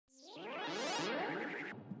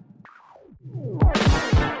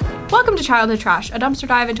Welcome to Childhood Trash, a dumpster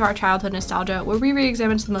dive into our childhood nostalgia, where we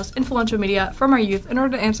re-examine the most influential media from our youth in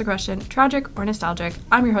order to answer the question, tragic or nostalgic.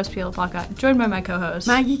 I'm your host, Pia LaPlaca, joined by my co-host,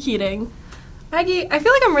 Maggie Keating. Maggie, I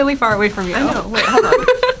feel like I'm really far away from you. I know. Wait, hold on.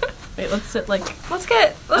 Wait, let's sit let's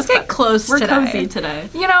get close we're today. We're cozy today.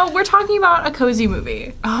 You know, we're talking about a cozy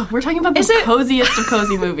movie. Oh, we're talking about the coziest of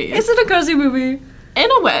cozy movies. Is it a cozy movie? In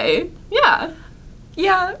a way, yeah.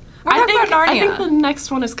 Yeah. We're talking about Narnia. I think the next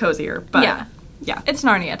one is cozier, but yeah. It's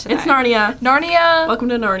Narnia today. It's Narnia. Narnia. Welcome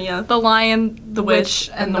to Narnia. The Lion, the Witch,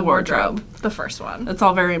 and the Wardrobe. The first one. It's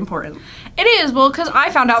all very important. It is, well, because I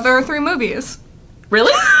found out there are 3 movies.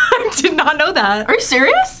 Really? I did not know that. Are you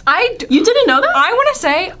serious? You didn't know that? I want to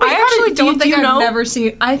say, I actually don't think I've never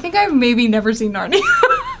seen... I think I've maybe never seen Narnia.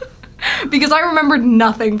 Because I remembered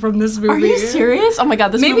nothing from this movie. Are you serious? Oh my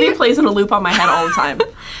god, this movie plays in a loop on my head all the time.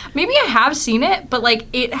 Maybe I have seen it, but, like,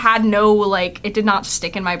 it had no, it did not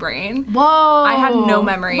stick in my brain. Whoa. I had no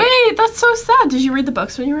memory. Wait, that's so sad. Did you read the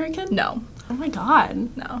books when you were a kid? No. Oh my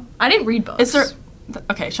god. No. I didn't read books. Is there...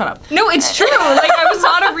 Okay, shut up. No, it's true. I was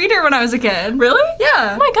not a reader when I was a kid. Really?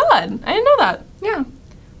 Yeah. Oh my god. I didn't know that. Yeah.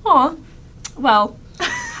 Aw. Well,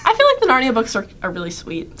 I feel like the Narnia books are really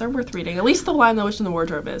sweet. They're worth reading. At least The Lion, the Witch, and the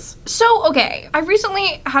Wardrobe is. So, okay. I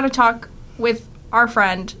recently had a talk with our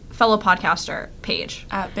friend, fellow podcaster, Paige.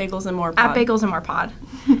 At Bagels and More Pod. At Bagels and More Pod.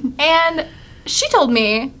 And she told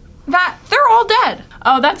me that they're all dead.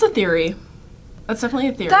 Oh, that's a theory. That's definitely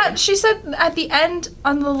a theory. That she said at the end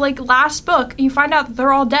on the last book, you find out that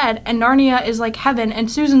they're all dead and Narnia is like heaven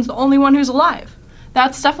and Susan's the only one who's alive.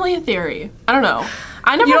 That's definitely a theory. I don't know.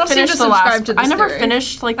 I never finished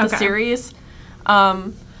finished the series.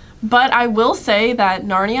 But I will say that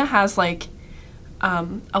Narnia has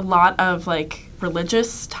a lot of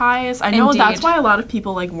religious ties. I know that's why a lot of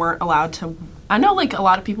people weren't allowed to. I know a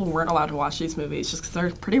lot of people weren't allowed to watch these movies just because they're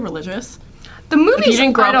pretty religious. The movies, if you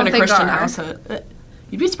didn't grow up in a Christian house,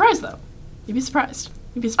 you'd be surprised, though. You'd be surprised.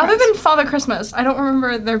 Other than Father Christmas, I don't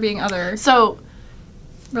remember there being other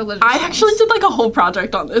religious I actually did a whole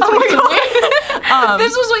project on this. Oh my god.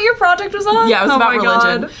 This was what your project was on? Yeah, it was about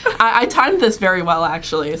religion. I timed this very well,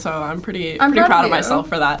 actually, so I'm pretty proud of myself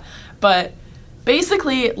for that. But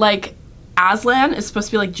basically, Aslan is supposed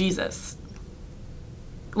to be like Jesus.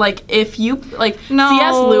 If you, no.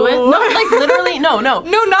 C.S. Lewis... No, literally, no. No, not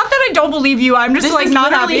that I don't believe you. I'm just,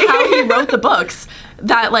 not happy. This is literally how he wrote the books.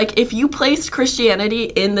 That, if you placed Christianity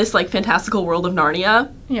in this, fantastical world of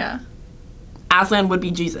Narnia... Yeah. Aslan would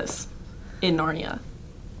be Jesus in Narnia.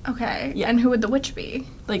 Okay. Yeah. And who would the witch be?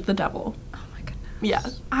 The devil. Oh, my goodness. Yeah.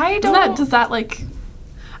 I don't... Does that,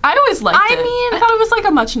 I always liked it. I thought it was,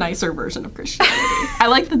 a much nicer version of Christianity. I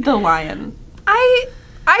liked the lion.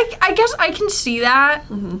 I guess I can see that.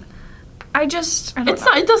 Mm-hmm. I don't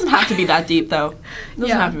know. It doesn't have to be that deep, though. It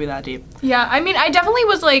doesn't have to be that deep. Yeah, I mean, I definitely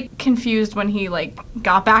was, confused when he,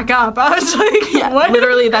 got back up. I was like, yeah, what?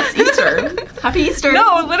 Literally, that's Easter. Happy Easter.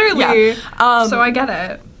 No, literally. Yeah. So I get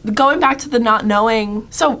it. Going back to the not knowing...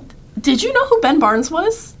 So, did you know who Ben Barnes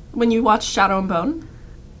was when you watched Shadow and Bone?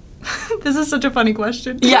 This is such a funny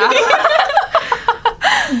question. Yeah.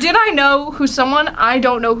 Did I know who someone I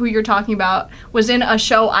don't know who you're talking about was in a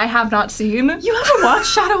show I have not seen? You haven't watched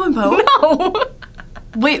Shadow and Bone? No.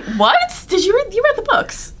 Wait, what? You read the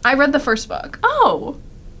books? I read the first book. Oh.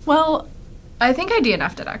 Well, I think I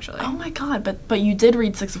DNF'd it, actually. Oh my god, but you did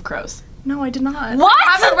read Six of Crows. No, I did not. What?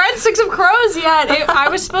 I haven't read Six of Crows yet. I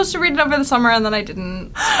was supposed to read it over the summer and then I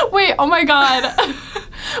didn't. Wait, oh my god.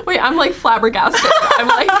 Wait, I'm flabbergasted.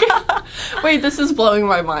 I'm wait, this is blowing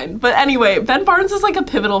my mind. But anyway, Ben Barnes is a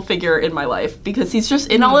pivotal figure in my life because he's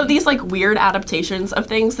just in all of these weird adaptations of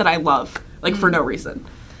things that I love, for no reason.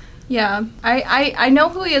 Yeah, I know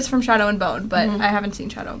who he is from Shadow and Bone, but I haven't seen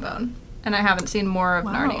Shadow and Bone. And I haven't seen more of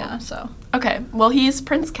Narnia, so. Okay, well, he's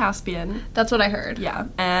Prince Caspian. That's what I heard. Yeah,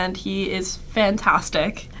 and he is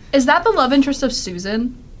fantastic. Is that the love interest of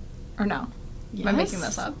Susan? Or no? Yes, am I making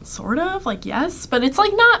this up? Sort of, yes. But it's,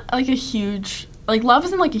 not, a huge... love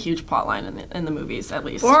isn't, a huge plot line in the movies, at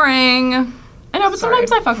least. Boring. I know, but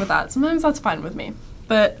sometimes I fuck with that. Sometimes that's fine with me.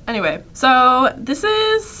 But anyway, so this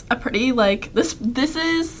is a pretty, this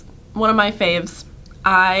is one of my faves.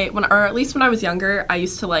 Or at least when I was younger, I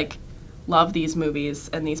used to, love these movies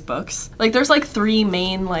and these books. There's 3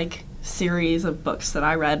 main series of books that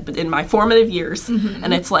I read in my formative years,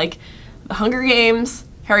 and it's The Hunger Games,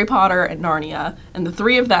 Harry Potter, and Narnia, and the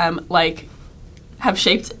 3 of them have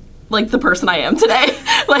shaped the person I am today.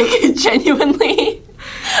 Genuinely,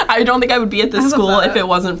 I don't think I would be at this school if it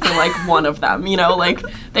wasn't for one of them.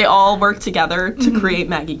 They all work together to create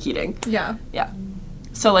Maggie Keating. Yeah.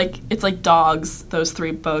 So it's dogs, those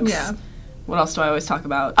 3 books. Yeah. What else do I always talk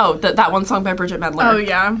about? Oh, that one song by Bridget Mendler. Oh,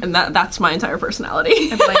 yeah. And that's my entire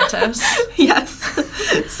personality. Atlantis. Yes.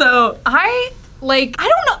 So I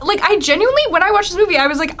don't know, like, I genuinely, when I watched this movie, I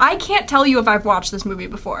was like, I can't tell you if I've watched this movie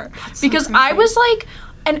before. Because so I was like,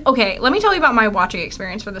 and okay, let me tell you about my watching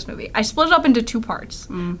experience for this movie. I split it up into 2 parts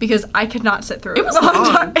because I could not sit through it. It was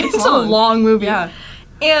long. It's a long movie. Yeah.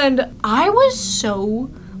 And I was so,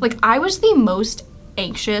 like, I was the most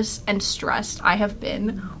anxious and stressed I have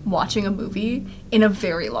been watching a movie in a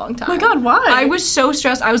very long time. Oh my God, why? I was so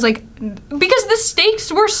stressed. I was like, because the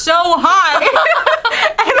stakes were so high.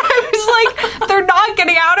 And I was like, they're not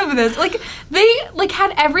getting out of this. Like, they, like,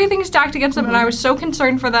 had everything stacked against them, and I was so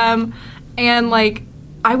concerned for them. And, like,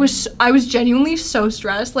 I was genuinely so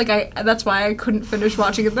stressed. Like, that's why I couldn't finish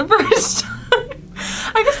watching it the first time.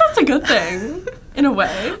 I guess that's a good thing, in a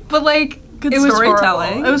way. But, like, Good it was storytelling.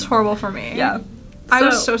 horrible. It was horrible for me. Yeah. I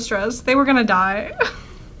was so stressed. They were gonna die.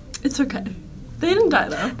 It's okay. They didn't die,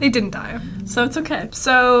 though. They didn't die. So it's okay.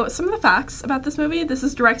 So some of the facts about this movie. This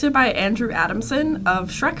is directed by Andrew Adamson of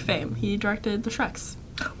Shrek fame. He directed the Shreks.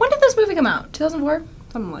 When did this movie come out? 2004?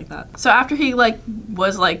 Something like that. So after he, like,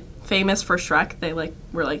 was, like, famous for Shrek, they, like,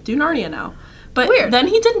 were like, do Narnia now. But Weird. then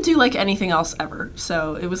he didn't do, like, anything else ever.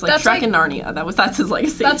 So it was, like, That's Shrek like- and Narnia. That's his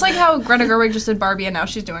legacy. That's like how Greta Gerwig just did Barbie and now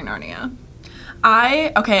she's doing Narnia.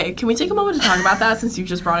 Okay, can we take a moment to talk about that since you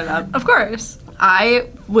just brought it up? Of course. I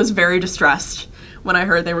was very distressed when I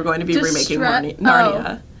heard they were going to be remaking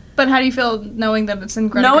Narnia. Oh. But how do you feel knowing that it's in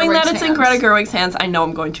Greta Gerwig's Knowing that it's in hands? Greta Gerwig's hands, I know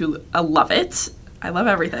I'm going to love it. I love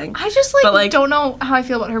everything. I just, like, But, like, don't know how I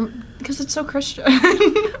feel about her because it's so Christian.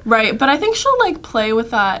 Right, but I think she'll, like, play with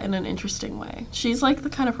that in an interesting way. She's, like, the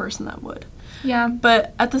kind of person that would. Yeah.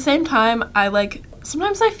 But at the same time,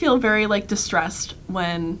 sometimes I feel very, like, distressed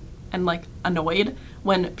and, like, annoyed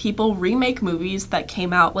when people remake movies that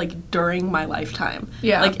came out, like, during my lifetime.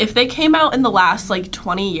 Yeah. Like, if they came out in the last, like,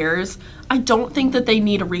 20 years, I don't think that they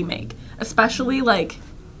need a remake. Especially, like,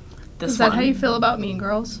 this one. Is that how you feel about Mean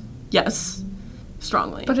Girls? Yes.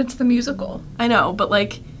 Strongly. But it's the musical. I know, but,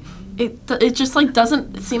 like, it just, like,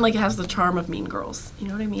 doesn't seem like it has the charm of Mean Girls. You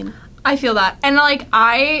know what I mean? I feel that. And, like,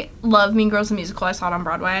 I love Mean Girls the musical. I saw it on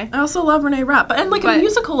Broadway. I also love Renee Rapp. But, and, like, a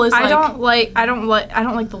musical is, I don't like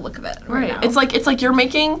the look of it right now. It's like you're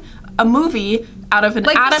making a movie out of an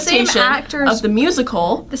Like, adaptation of the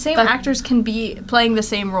musical. The same actors can be playing the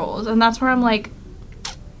same roles, and that's where I'm like,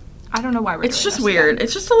 I don't know why we're It's doing just this weird. again.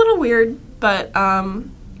 It's just a little weird, but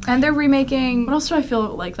And they're remaking. what else do I feel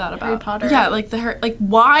like that about? Harry Potter. Yeah, like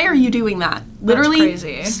why are you doing that? Literally,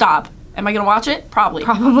 crazy. Stop. Am I gonna watch it? Probably.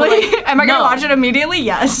 Probably. But, like, Am I gonna no. watch it immediately?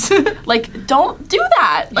 Yes. Like, don't do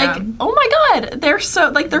that. Like, Yeah. oh my God, they're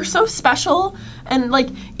so special, and, like,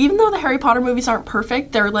 even though the Harry Potter movies aren't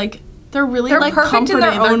perfect, they're really They're like perfect in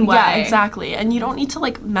comforting. their own Yeah, way. exactly. And you don't need to,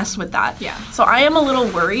 like, mess with that. Yeah. So I am a little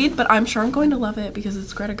worried, but I'm sure I'm going to love it because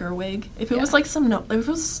it's Greta Gerwig. If it was like if it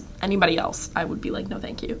was anybody else, I would be like, no,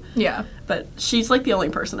 thank you. Yeah. But she's, like, the only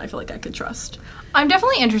person I feel like I could trust. I'm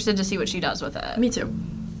definitely interested to see what she does with it. Me too.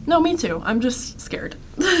 No, me too. I'm just scared.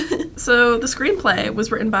 So the screenplay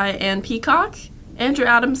was written by Anne Peacock, Andrew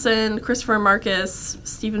Adamson, Christopher Marcus,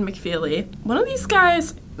 Stephen McFeely. One of these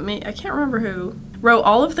guys, I can't remember who, wrote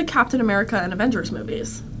all of the Captain America and Avengers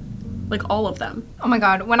movies. Like, all of them. Oh my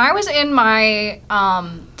God. When I was in my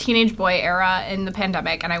teenage boy era in the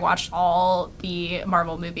pandemic and I watched all the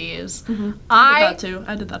Marvel movies, I did that too.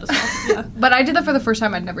 I did that as well. Yeah. But I did that for the first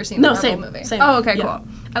time. I'd never seen the Marvel movie. Same. Oh, okay, Yeah. cool.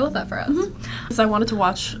 I love that for us. Because I wanted to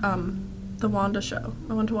watch the Wanda show.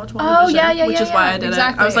 I wanted to watch WandaVision. Oh, yeah, which is why I did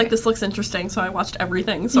exactly. it. I was like, this looks interesting, so I watched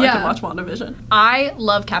everything so I could watch WandaVision. I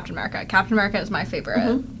love Captain America. Captain America is my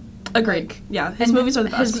favorite. Agreed. Like, Yeah, his movies are the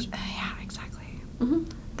best. Yeah, exactly.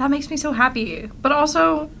 That makes me so happy, but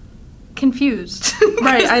also confused.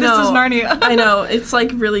 Right, I know. This is Narnia. I know. It's,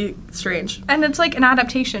 like, really strange. And it's like an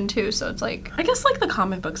adaptation too, so it's like I guess, like, the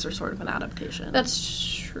comic books are sort of an adaptation.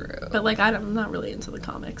 that's true. But, like, I'm not really into the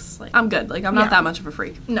comics. Like, I'm good. Like, I'm not that much of a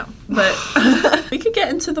freak. No. But we could get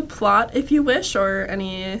into the plot if you wish, or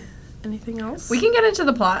anything else. We can get into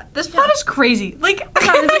the plot. This plot is crazy. Like,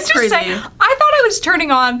 it is just crazy. say, I thought I was turning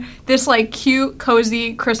on this, like, cute,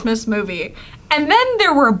 cozy Christmas movie. And then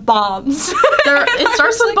there were bombs. It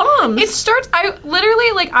starts with bombs. It starts, I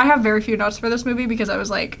literally, like, I have very few notes for this movie because I was,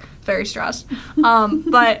 like, very stressed.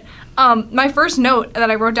 But my first note that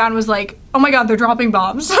I wrote down was, like, oh my God, they're dropping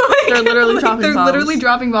bombs. Like, They're literally dropping they're bombs. literally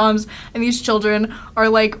dropping bombs. And these children are,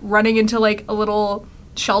 like, running into, like, a little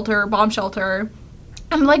bomb shelter.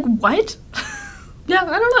 I'm like, what? Yeah,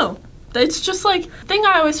 I don't know. It's just, like, the thing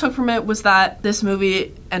I always took from it was that this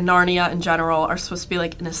movie and Narnia in general are supposed to be,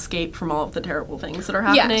 like, an escape from all of the terrible things that are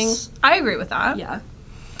happening. Yes, I agree with that. Yeah.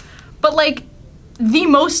 but like the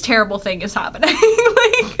most terrible thing is happening.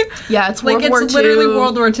 Like, yeah, it's World War II. It's literally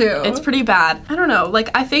World War II. It's pretty bad. I don't know. Like,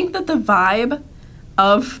 I think that the vibe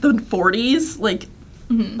of the 40s, like,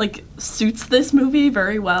 like suits this movie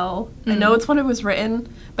very well. I know it's when it was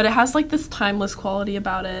written, but it has like this timeless quality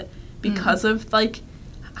about it because of like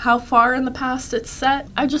how far in the past it's set.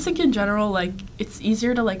 I just think in general, like, it's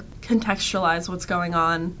easier to like contextualize what's going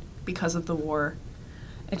on because of the war.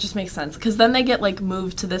 It just makes sense. Because then they get, like,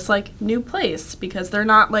 moved to this, like, new place because they're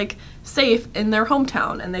not, like, safe in their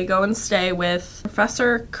hometown. And they go and stay with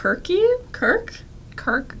Professor Kirk?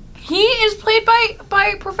 He is played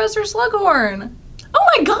by Professor Slughorn. Oh,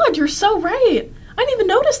 my God, you're so right. I didn't even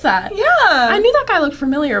notice that. Yeah. I knew that guy looked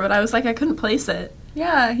familiar, but I was like, I couldn't place it.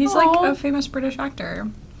 Yeah, he's, like, a famous British actor.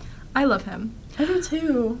 I love him. I do,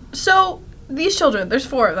 too. So, these children, there's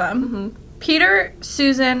 4 of them. Peter,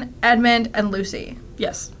 Susan, Edmund, and Lucy.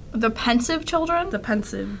 Yes. The pensive children? The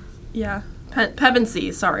pensive, yeah.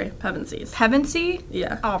 Pevensies, sorry. Pevensies. Pevensey?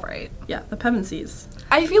 Yeah. All right. Yeah, the Pevensies.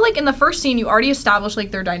 I feel like in the first scene, you already established, like,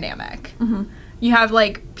 their dynamic. You have,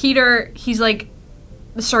 like, Peter, he's, like,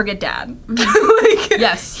 the surrogate dad. Like,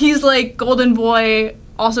 yes. He's, like, golden boy,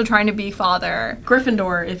 also trying to be father.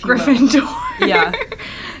 Gryffindor, if you will. Gryffindor. Yeah.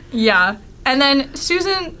 Yeah. And then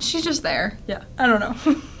Susan, she's just there. Yeah. I don't know.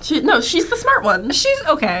 She's the smart one. She's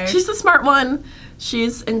okay. She's the smart one.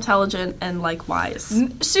 She's intelligent and, like, wise.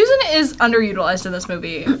 Susan is underutilized in this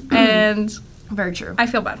movie, and very true. I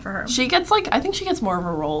feel bad for her. She gets, like, I think she gets more of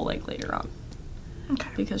a role, like, later on. Okay.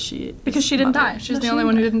 Because she didn't die. She's the only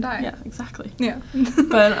one who didn't die. Yeah, exactly. Yeah.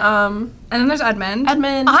 But, and then there's Edmund.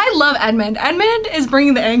 Edmund. I love Edmund. Edmund is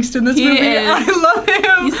bringing the angst in this movie. Is. I love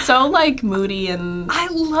him. He's so, like, moody and... I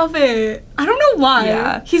love it. I don't know why.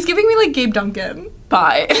 Yeah. He's giving me, like, Gabe Duncan.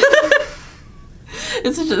 Bye.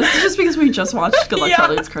 It's just because we just watched Good Luck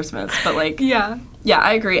Charlie, It's Christmas, but, like... Yeah,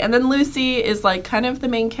 I agree. And then Lucy is, like, kind of the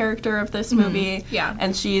main character of this movie. Yeah.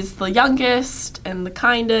 And she's the youngest and the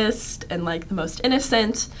kindest and, like, the most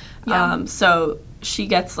innocent. Yeah. So she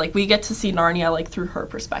gets, like, we get to see Narnia, like, through her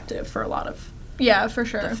perspective for a lot of yeah, for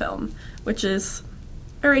sure. the film, which is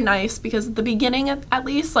very nice because at the beginning, at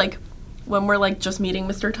least, like, when we're, like, just meeting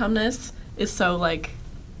Mr. Tumnus is so, like,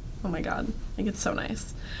 oh my God, like, it's so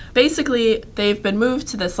nice. Basically, they've been moved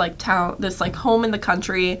to this, like, town, this, like, home in the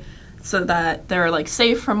country so that they're, like,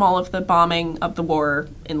 safe from all of the bombing of the war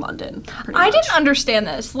in London, pretty much. I didn't understand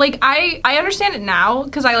this. Like, I understand it now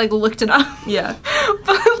because I, like, looked it up. Yeah.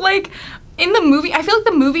 But, like, in the movie, I feel like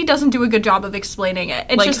the movie doesn't do a good job of explaining it.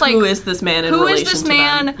 It's like, just like, who is this man in relation to them? Who is this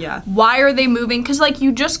man? Yeah. Why are they moving? Because, like,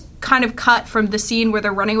 you just kind of cut from the scene where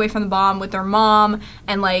they're running away from the bomb with their mom,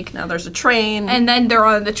 and, like... Now there's a train. And then they're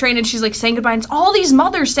on the train, and she's, like, saying goodbye, and it's all these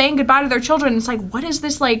mothers saying goodbye to their children. It's like, what is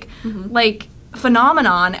this, like, like...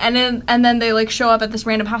 phenomenon, and then they like show up at this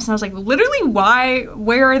random house, and I was like, literally,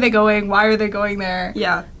 where are they going? Why are they going there?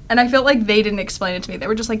 Yeah. And I felt like they didn't explain it to me. They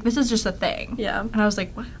were just like, this is just a thing. Yeah. And I was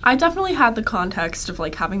like, what? I definitely had the context of,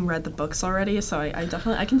 like, having read the books already, so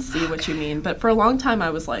I can see what you mean. But for a long time,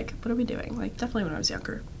 I was like, what are we doing? Like, definitely when I was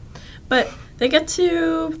younger. But they get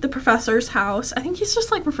to the professor's house. I think he's just,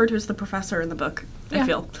 like, referred to as the professor in the book, I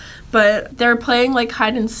feel. But they're playing, like,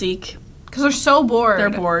 hide and seek. Because they're so bored. They're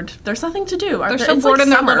bored. There's nothing to do. They're so bored like in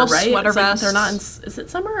their summer, little right? sweater vests. vests. They're not in... Is it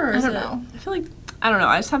summer or is I don't know. I feel like... I don't know.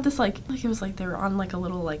 I just have this, like it was like they were on, like, a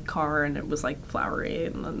little, like, car, and it was, like, flowery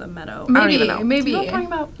and then the meadow. I don't even know. Maybe. Do you know what I'm talking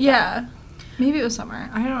about? Yeah. Maybe it was summer.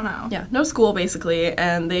 I don't know. Yeah, no school, basically.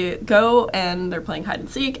 And they go, and they're playing hide and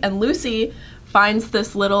seek, and Lucy finds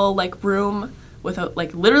this little, like, room with a,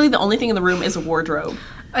 like, literally the only thing in the room is a wardrobe.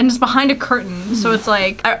 And it's behind a curtain, so it's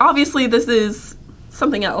like... Obviously, this is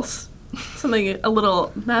something else. Something a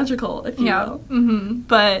little magical, if you will. Mm-hmm.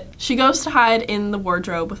 But she goes to hide in the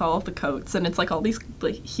wardrobe with all of the coats, and it's, like, all these,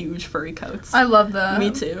 like, huge furry coats. I love them.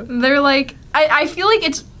 Me too. They're, like... I feel like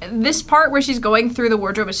it's... This part where she's going through the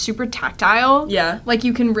wardrobe is super tactile. Yeah. Like,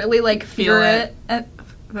 you can really, like, Feel it.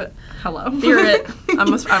 Hello. Fear it.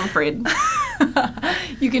 I'm afraid.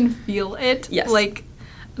 You can feel it. Yes. Like,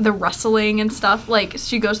 the rustling and stuff. Like,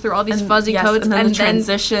 she goes through all these fuzzy coats, and then the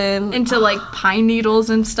transition into, like, pine needles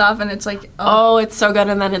and stuff, and it's like, oh, it's so good.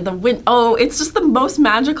 And then in the it's just the most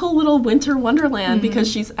magical little winter wonderland because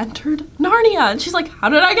she's entered Narnia, and she's like, how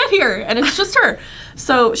did I get here? And it's just her.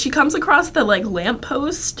 So she comes across the, like,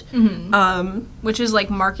 lamppost, which is, like,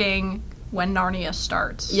 marking when Narnia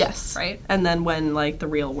starts. Yes. Right? And then when, like, the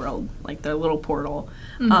real world, like, the little portal.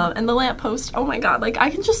 And the lamppost, oh my God, like,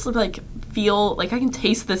 I can just, like, feel, like, I can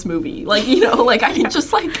taste this movie. Like, you know, like, I can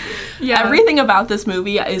just, like, everything about this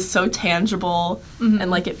movie is so tangible,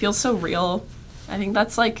 and, like, it feels so real. I think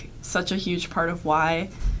that's, like, such a huge part of why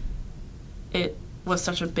it was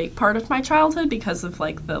such a big part of my childhood because of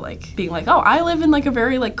like the like being like, oh, I live in like a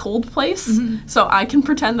very like cold place, so I can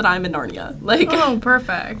pretend that I'm in Narnia. Like, oh,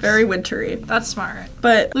 perfect. Very wintry. That's smart.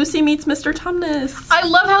 But Lucy meets Mr. Tumnus. I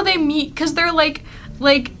love how they meet because they're like,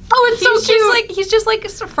 oh, it's so cute. He's just like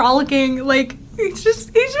frolicking, like he's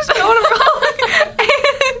just going around.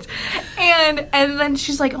 And then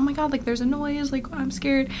she's like, oh my god, like there's a noise, like I'm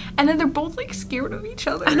scared. And then they're both like scared of each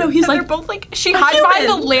other. I know, he's like, they're both like, she hides behind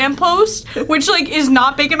the lamppost, which like is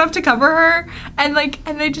not big enough to cover her, and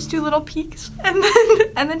they just do little peeks. And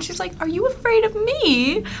then she's like, are you afraid of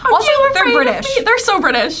me? Also, they're British. They're so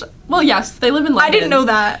British. Well, yes, they live in London. I didn't know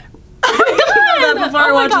that. I didn't know that before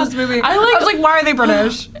I watched this movie. I was like, why are they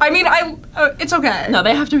British? I mean, it's okay. No,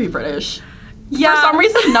 they have to be British. Yeah. For some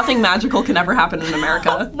reason, nothing magical can ever happen in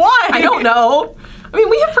America. Why? I don't know. I mean,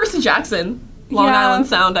 we have Percy Jackson, Long Island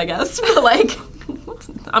Sound, I guess, but like,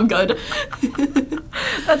 I'm good.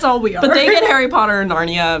 That's all we are. But they get Harry Potter and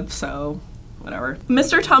Narnia, so whatever.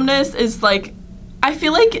 Mr. Tumnus is like, I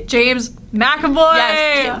feel like James McAvoy.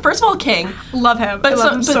 Yes. First of all, king. Love him. I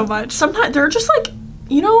love him so much. Sometimes they're just like,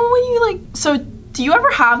 you know, when you like, so do you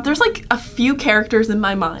ever have, there's like a few characters in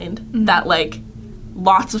my mind that like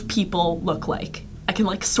lots of people look like. I can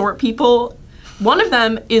like sort people. One of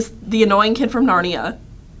them is the annoying kid from Narnia.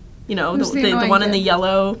 You know, the one in the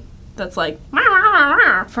yellow that's like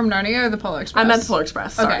from Narnia or the Polar Express? I meant the Polar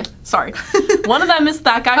Express. Okay. Sorry. One of them is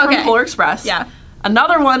that guy from Polar Express. Yeah.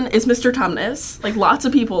 Another one is Mr. Tumnus. Like lots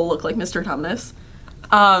of people look like Mr. Tumnus.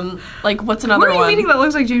 Like what's another one? Who are you meeting that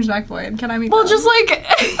looks like James McAvoy? And can I meet them? Just like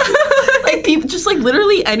like people, just like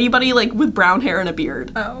literally anybody like with brown hair and a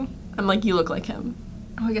beard. Oh. I'm like, you look like him.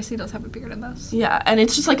 Oh, I guess he does have a beard in this. Yeah, and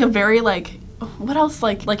it's just like a very like, what else?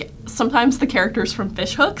 Like sometimes the characters from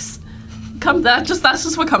Fish Hooks that's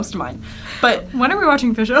just what comes to mind. But when are we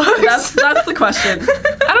watching Fish Hooks? That's the question.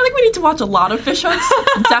 I don't think we need to watch a lot of Fish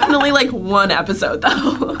Hooks. Definitely like one episode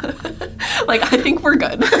though. Like I think we're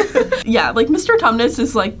good. Yeah, like Mr. Tumnus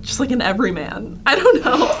is like just like an everyman. I don't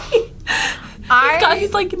know.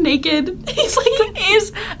 He's like naked. He's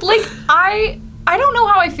like I don't know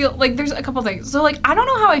how I feel. Like, there's a couple things. So, like, I don't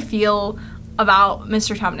know how I feel about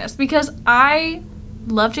Mr. Tumnus because I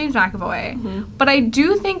love James McAvoy, but I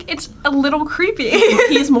do think it's a little creepy.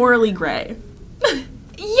 He's morally gray.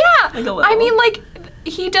 Yeah. Like a little. I mean, like,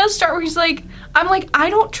 he does start where he's like, I'm like, I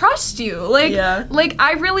don't trust you. Like, like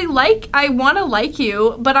I really I want to like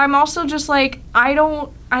you, but I'm also just like, I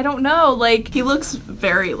don't know. Like, he looks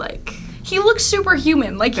very, like... He looks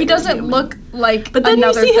superhuman. Like, he doesn't look like but then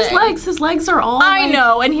another you see thing. His legs are all I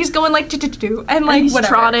know, and he's going like do and like he's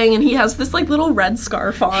whatever. trotting, and he has this like little red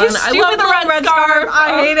scarf on. He's stupid, I love the red scarf.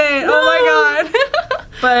 I hate it. No. Oh my god.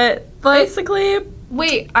 But basically,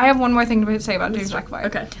 wait, I have one more thing to say about James McAvoy.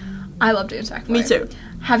 Okay. I love James McAvoy. Me too.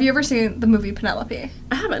 Have you ever seen the movie Penelope?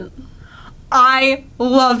 I haven't. I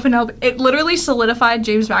love Penelope. It literally solidified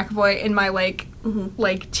James McAvoy in my like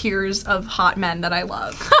tiers of hot men that I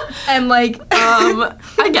love. And like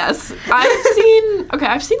I guess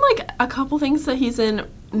I've seen like a couple things that he's in,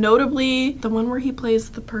 notably the one where he plays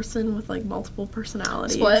the person with like multiple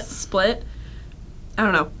personalities. Split. I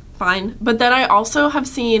don't know. Fine. But then I also have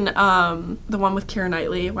seen the one with Keira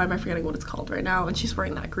Knightley. Why am I forgetting what it's called right now? And she's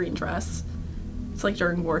wearing that green dress. It's like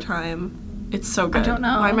during wartime. It's so good. I don't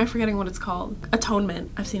know. Why am I forgetting what it's called?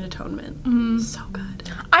 Atonement. I've seen Atonement. So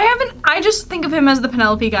good. I just think of him as the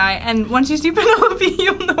Penelope guy, and once you see Penelope,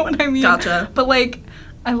 you'll know what I mean. Gotcha. But like,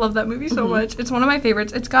 I love that movie so much. It's one of my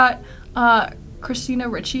favorites. It's got Christina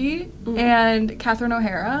Ricci and Catherine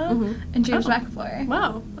O'Hara and James McAvoy.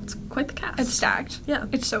 Wow, that's quite the cast. It's stacked. Yeah.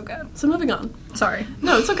 It's so good. So moving on. Sorry.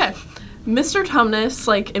 No, it's okay. Mr. Tumnus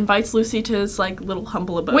like invites Lucy to his like little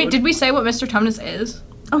humble abode. Wait, did we say what Mr. Tumnus is?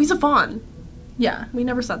 Oh, he's a fawn. Yeah. We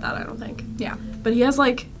never said that, I don't think. Yeah. But he has,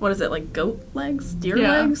 like, what is it, like goat legs? Deer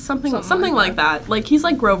Yeah. legs? Something like that. Like, he's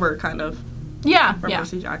like Grover, kind of. Yeah. From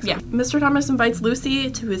Percy Jackson. Yeah. Mr. Thomas invites Lucy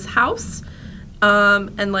to his house,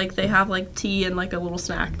 and, like, they have, like, tea and, like, a little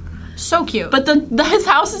snack. So cute. But his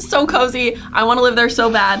house is so cozy. I want to live there so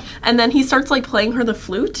bad. And then he starts, like, playing her the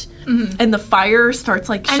flute, and the fire starts,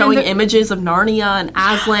 like, showing images of Narnia and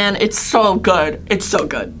Aslan. It's so good. It's so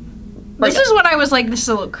good. This is when I was like, this is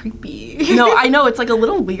a little creepy. No, I know, it's like a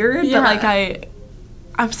little weird, Yeah. but like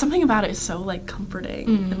I've something about it is so like comforting.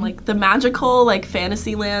 And like the magical like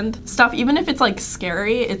Fantasyland stuff, even if it's like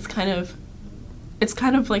scary, it's kind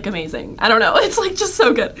of like amazing. I don't know, it's like just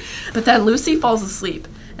so good. But then Lucy falls asleep,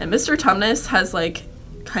 and Mr. Tumnus has like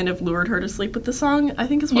kind of lured her to sleep with the song, I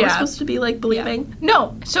think is what we're supposed to be like believing.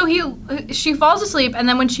 No, so she falls asleep, and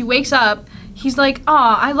then when she wakes up, he's like,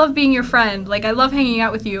 "Aw, I love being your friend. Like, I love hanging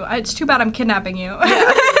out with you. It's too bad I'm kidnapping you."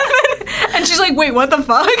 Yeah. And she's like, wait, what the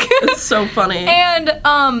fuck? It's so funny.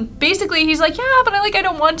 And basically he's like, yeah, but I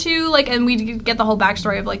don't want to, like, and we get the whole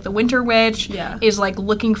backstory of like the Winter Witch is like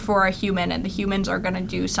looking for a human, and the humans are gonna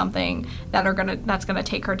do something that's gonna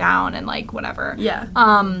take her down and like whatever. Yeah.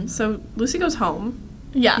 So Lucy goes home.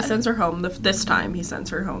 Yeah. He sends her home. This time he sends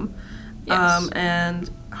her home. Yes. And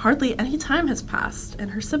hardly any time has passed,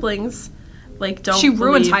 and her siblings like don't. She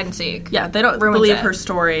ruins believe, hide and seek. Yeah, they don't Ruins believe it. her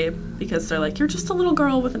story because they're like, you're just a little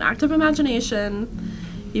girl with an active imagination,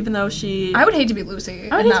 even though she. I would hate to be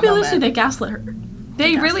Lucy. I would hate to be Lucy. They gaslit her.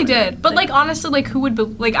 They really did. But like honestly, like who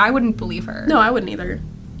would like I wouldn't believe her. No, I wouldn't either.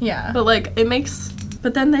 Yeah. But like it makes.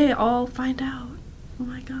 But then they all find out. Oh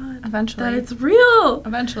my god. Eventually. That it's real.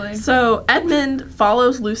 Eventually. So Edmund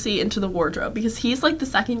follows Lucy into the wardrobe because he's like the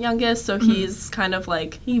second youngest, so he's kind of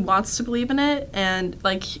like he wants to believe in it, and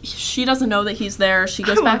like she doesn't know that he's there. She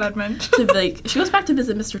goes back to like she goes back to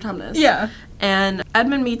visit Mr. Tumnus. Yeah. And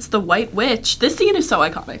Edmund meets the White Witch. This scene is so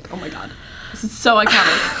iconic. Oh my god. This is so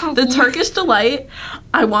iconic. The Turkish Delight.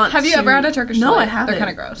 Have you ever had a Turkish Delight? No, I haven't. They're kind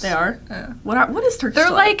of gross. They are? Yeah. What is Turkish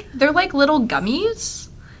Delight? They're like little gummies,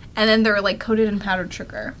 and then they're like coated in powdered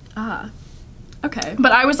sugar. Ah. Okay.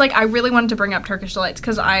 But I was like, I really wanted to bring up Turkish Delights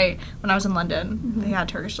because when I was in London, they had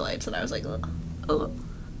Turkish Delights, and I was like, ugh. Ugh.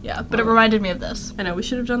 Yeah, but it reminded me of this. I know, we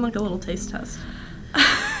should have done like a little taste test.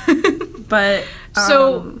 But,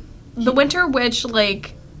 so, the Winter Witch,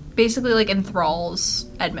 like, basically, like, enthralls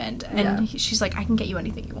Edmund, and she's like, I can get you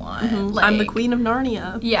anything you want. Mm-hmm. Like, I'm the queen of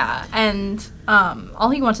Narnia. Yeah, and all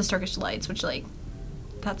he wants is Turkish Delights, which, like,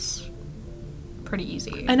 that's pretty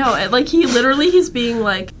easy. I know, like, he's being,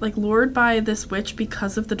 like lured by this witch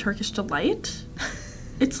because of the Turkish Delight.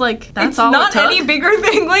 It's like, that's all it took. It's not any bigger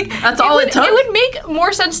thing. Like, that's all it took? It would make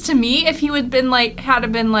more sense to me if he would been, like,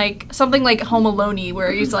 had been, like, something like Home Alone-y,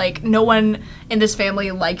 where he's like, no one in this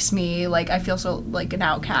family likes me, like, I feel so, like, an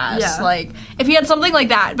outcast. Yeah. Like, if he had something like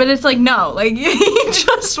that, but it's like, no, like, he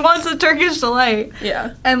just wants a Turkish Delight.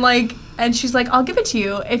 Yeah. And, like, and she's like, I'll give it to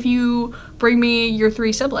you if you bring me your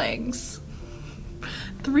 3 siblings.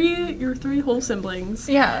 Your 3 whole siblings.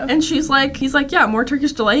 Yeah. And he's like, yeah, more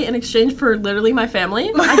Turkish Delight in exchange for literally my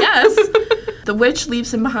family, I guess. The witch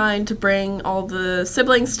leaves him behind to bring all the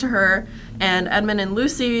siblings to her, and Edmund and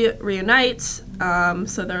Lucy reunite.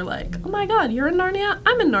 So they're like, oh my god, you're in Narnia?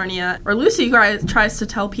 I'm in Narnia. Or Lucy tries to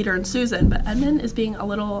tell Peter and Susan, but Edmund is being a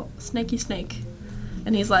little snaky snake.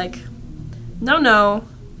 And he's like, no,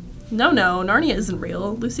 Narnia isn't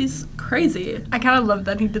real. Lucy's crazy. I kind of love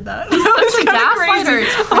that he did that. He's such a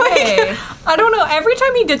gaslighter. Like, I don't know. Every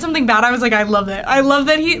time he did something bad, I was like, I love it. I love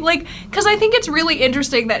that he, like, because I think it's really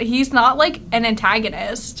interesting that he's not, like, an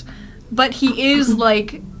antagonist, but he is,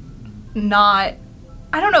 like, not,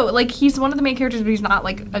 I don't know, like, he's one of the main characters, but he's not,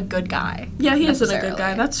 like, a good guy. Yeah, he isn't a good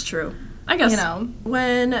guy. That's true. I guess, you know,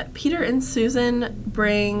 when Peter and Susan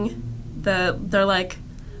bring they're like,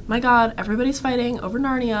 my god, everybody's fighting over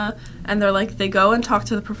Narnia, and they go and talk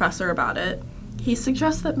to the professor about it. He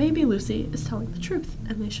suggests that maybe Lucy is telling the truth,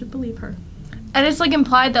 and they should believe her. And it's, like,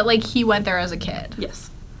 implied that, like, he went there as a kid. Yes.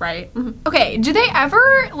 Right? Mm-hmm. Okay, do they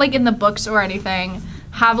ever, like, in the books or anything,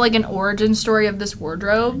 have, like, an origin story of this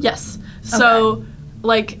wardrobe? Yes. So,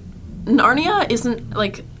 like, Narnia isn't,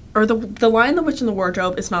 like, or the Lion, the Witch, and the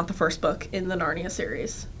Wardrobe is not the first book in the Narnia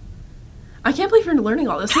series. I can't believe you're learning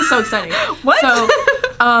all this. This is so exciting. What? So,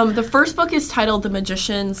 the first book is titled The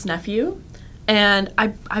Magician's Nephew, and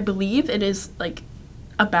I believe it is, like,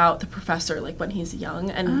 about the professor, like, when he's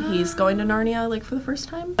young, and he's going to Narnia, like, for the first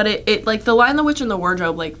time. But it like, The Lion, the Witch, and the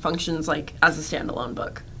Wardrobe, like, functions, like, as a standalone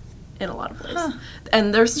book in a lot of ways. Huh.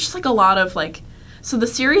 And there's just, like, a lot of, like, so the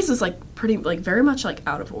series is, like, pretty, like, very much, like,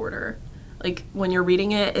 out of order. Like, when you're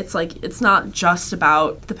reading it, it's, like, it's not just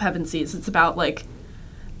about the Pevensies. It's about, like,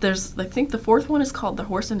 there's, I think the fourth one is called The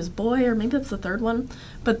Horse and His Boy, or maybe that's the third one.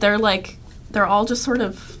 But they're all just sort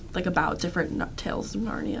of, like, about different tales of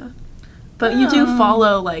Narnia. But you do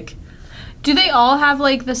follow, like... Do they all have,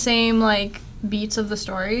 like, the same, like, beats of the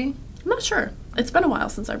story? I'm not sure. It's been a while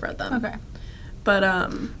since I've read them. Okay. But,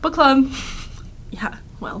 book club. Yeah,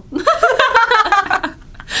 well...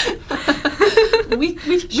 we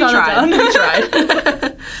tried. We tried.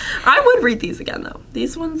 I would read these again, though.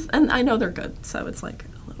 These ones, and I know they're good, so it's, like,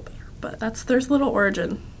 a little better. But there's a little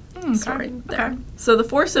origin story there. Okay. So the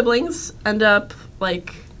 4 siblings end up,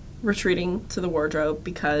 like, retreating to the wardrobe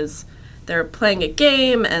because they're playing a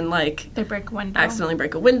game and, like... They break a window. Accidentally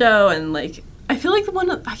break a window, and, like... I feel like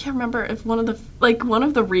I can't remember if one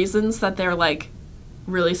of the reasons that they're, like,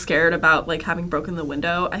 really scared about, like, having broken the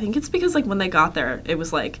window, I think it's because, like, when they got there, it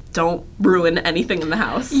was like, don't ruin anything in the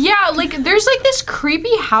house. Yeah, like, there's, like, this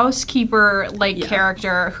creepy housekeeper, like,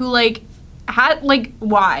 character who, like, like,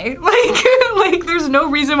 why? Like, there's no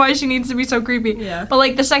reason why she needs to be so creepy. Yeah. But,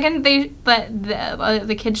 like, the second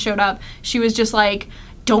the kids showed up, she was just like,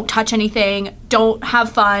 don't touch anything, don't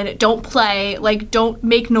have fun, don't play, like, don't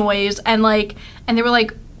make noise, and they were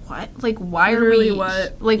like, what? Like, why Literally are we,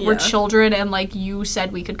 what? like, we're Yeah. children, and, like, you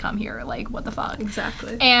said we could come here, like, what the fuck?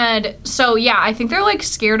 Exactly. And so, yeah, I think they're, like,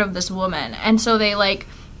 scared of this woman, and so they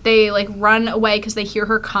run away because they hear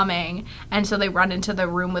her coming, and so they run into the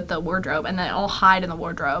room with the wardrobe, and they all hide in the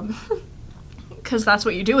wardrobe. Because that's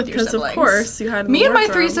what you do with your siblings. Because, of course, you hide in the Me and wardrobe.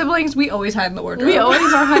 my 3 siblings, we always hide in the wardrobe. We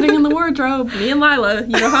always are hiding in the wardrobe. Me and Lila, you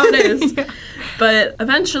know how it is. Yeah. But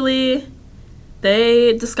eventually,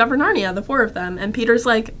 they discover Narnia, the 4 of them, and Peter's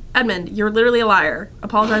like, Edmund, you're literally a liar.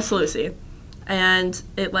 Apologize to Lucy. And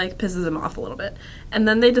it, like, pisses him off a little bit. And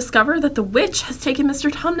then they discover that the witch has taken Mr.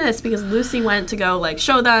 Tumnus because Lucy went to go, like,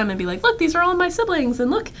 show them and be like, look, these are all my siblings,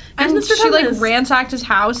 and look, here's And Mr. she, Tumnus. like, ransacked his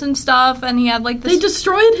house and stuff, and he had, like, this... They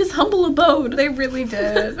destroyed his humble abode. They really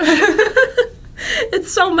did.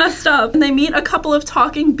 It's so messed up. And they meet a couple of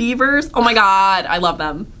talking beavers. Oh my god, I love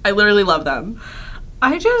them. I literally love them.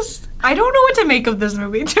 I don't know what to make of this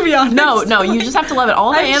movie, to be honest. No, you just have to love it.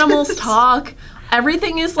 All the animals talk.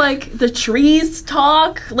 Everything is like, the trees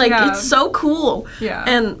talk. Like, Yeah. it's so cool. Yeah.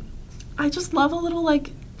 And I just love a little, like,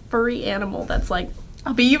 furry animal that's like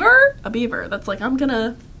A beaver? a beaver. That's like, I'm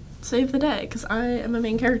gonna save the day because I am a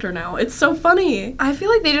main character now. It's so funny. I feel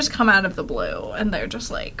like they just come out of the blue, and they're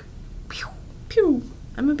just like, pew. Pew.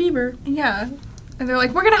 I'm a beaver. Yeah. And they're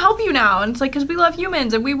like, we're gonna help you now. And it's like, because we love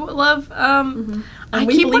humans, and we love, And I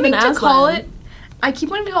we keep believe wanting in to call Aslan. it, I keep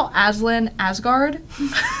wanting to call Aslan Asgard.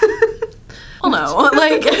 Oh no.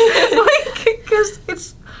 Like, because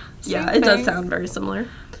it's yeah, same it does thing. sound very similar.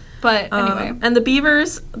 But anyway, And the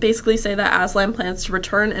beavers basically say that Aslan plans to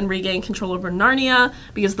return and regain control over Narnia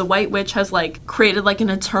because the White Witch has, like, created, like,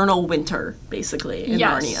 an eternal winter, basically, in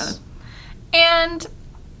Yes. Narnia. And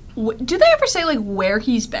do they ever say, like, where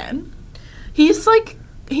he's been? He's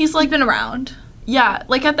He's been around. yeah,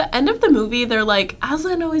 like, at the end of the movie, they're like,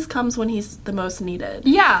 Aslan always comes when he's the most needed.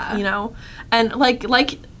 Yeah. You know? And, like,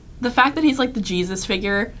 the fact that he's, like, the Jesus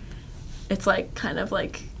figure, it's, like, kind of,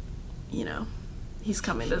 like, you know, he's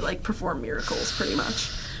coming to, like, perform miracles, pretty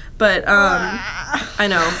much. But, I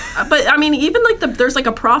know. But, I mean, even, like, there's, like,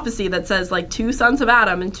 a prophecy that says, like, 2 sons of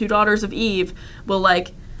Adam and 2 daughters of Eve will,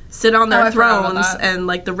 like, sit on their I forgot about thrones, that. and,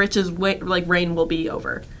 like, the riches, like, reign will be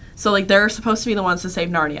over. So, like, they're supposed to be the ones to save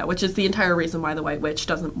Narnia, which is the entire reason why the White Witch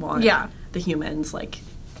doesn't want the humans, like,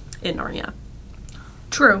 in Narnia.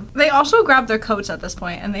 True. They also grab their coats at this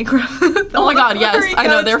point, and they grab. Oh my god, yes. I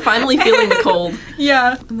know, they're finally feeling the cold.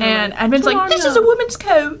 Yeah. they're And like, Edmund's like, this is a woman's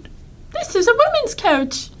coat. This is a woman's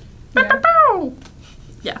coat.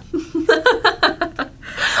 Yeah. Yeah.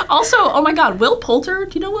 Also, oh my god, Will Poulter.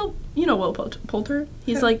 Do you know Will Poulter?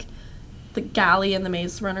 He's like the Galley in the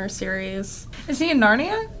Maze Runner series. Is he in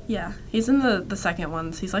Narnia? Yeah, he's in the second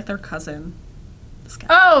ones. He's like their cousin. This guy.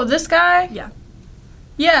 Oh, this guy? Yeah.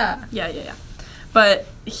 Yeah. Yeah. But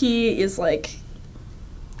he is like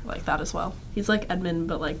that as well. He's like Edmund,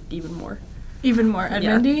 but like even more. Even more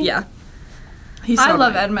Edmundy? Yeah. He's so I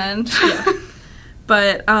love annoying. Edmund. Yeah.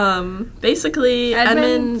 But basically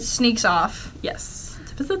Edmund sneaks off yes,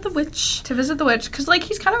 to visit the witch. to visit the witch because, like,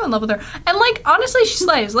 he's kind of in love with her. And, like, honestly, she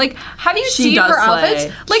slays. Like, have you She seen does her slay.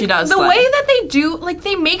 outfits? Like, She does the slay. way that they do, like,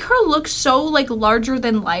 they make her look so, like, larger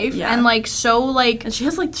than life Yeah. and, like, so, like, And she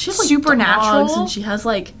has like supernatural. dogs, and she has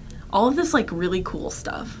like all of this like really cool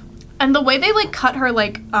stuff. and the way they, like, cut her,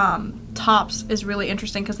 like, tops is really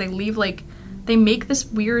interesting because they leave, like, they make this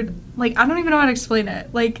weird, like, I don't even know how to explain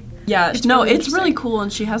it. Like, Yeah, It's no, really it's really interesting. cool,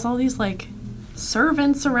 and she has all these like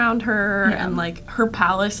servants around her, Yeah. and like her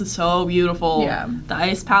palace is so beautiful. Yeah. The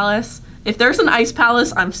ice palace. If there's an ice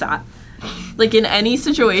palace, I'm sat. Like in any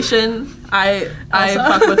situation, I Elsa.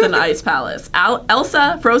 fuck with an ice palace.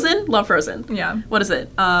 Elsa, Frozen, love Frozen. yeah. What is it?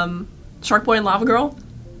 Shark Boy and Lava Girl,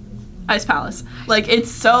 Ice Palace. Like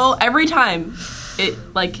it's so every time, it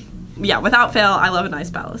like yeah, without fail, I love an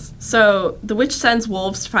ice palace. So the witch sends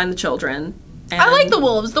wolves to find the children. I like the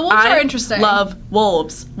wolves. The wolves I are interesting. love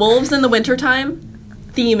wolves. Wolves in the wintertime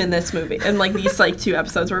theme in this movie. And like these like 2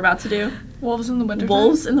 episodes we're about to do. wolves in the winter.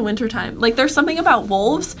 Wolves in the wintertime. Like there's something about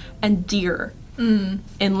wolves and deer in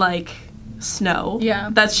like snow. Yeah.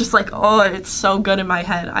 That's just like, oh, it's so good in my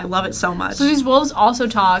head. I love it so much. So these wolves also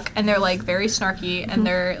talk, and they're, like, very snarky, and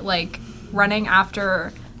they're, like, running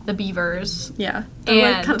after the beavers. yeah.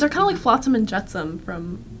 And- They're kind of like Flotsam and Jetsam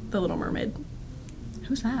from The Little Mermaid.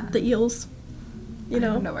 Who's that? The eels. You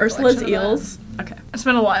know, have no Ursula's recollection of eels. Okay. It's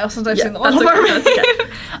been a while since I've Yeah, seen The that's Little okay, Mermaid.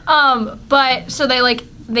 that's okay. But, so they, like,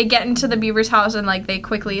 they get into the beaver's house and, like, they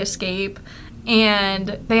quickly escape. And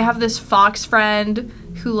they have this fox friend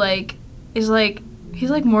who, like, is, like,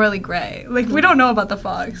 he's, like, morally gray. Like, we don't know about the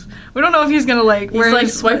fox. We don't know if he's gonna, like, he's like,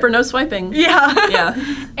 swipe or no swiping. Yeah.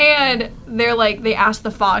 Yeah. And they're, like, they ask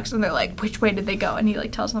the fox, and they're, like, which way did they go? And he,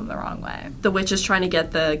 like, tells them the wrong way. The witch is trying to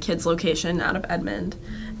get the kid's location out of Edmund.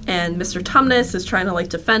 And Mr. Tumnus is trying to, like,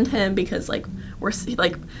 defend him because, like, we're,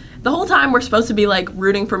 like, the whole time we're supposed to be, like,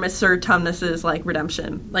 rooting for Mr. Tumnus's, like,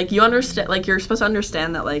 redemption. Like, you understand, like, you're supposed to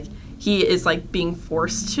understand that, like, he is, like, being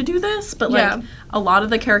forced to do this, but, like, a lot of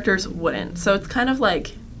the characters wouldn't. So it's kind of,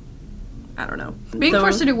 like, I don't know. Being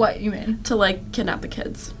forced to do what, you mean? To, like, kidnap the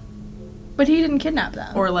kids. But he didn't kidnap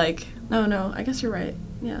them. Or, like, no, I guess you're right.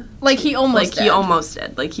 Yeah. Like, he almost did. He almost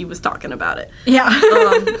did. Like, he was talking about it. Yeah.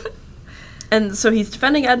 And so he's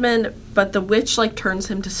defending Edmund, but the witch, like, turns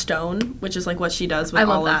him to stone, which is, like, what she does with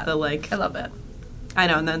all of the, like... I love it. I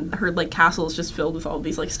know, and then her, like, castle is just filled with all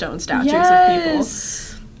these, like, stone statues of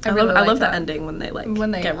people. I love the ending when they, like,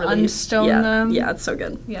 get released. Unstone them. Yeah, it's so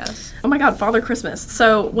good. Yes. Oh my god, Father Christmas.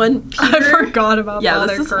 So when Peter... I forgot about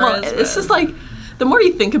Father Christmas. Well, it's just, like, the more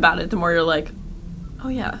you think about it, the more you're like, oh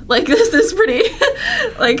yeah, like, this is pretty...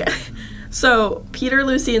 like... So, Peter,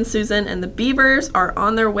 Lucy, and Susan and the Beavers are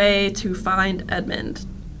on their way to find Edmund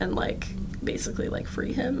and, like, basically, like,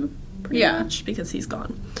 free him pretty much because he's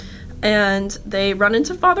gone. And they run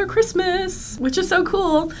into Father Christmas, which is so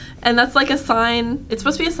cool. And that's, like, a sign. It's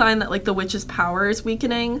supposed to be a sign that, like, the witch's power is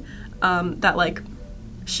weakening, that, like,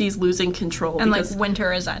 she's losing control. And, like,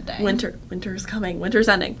 winter is ending. Winter is coming. Winter's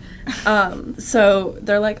ending. So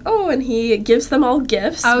they're like, oh, and he gives them all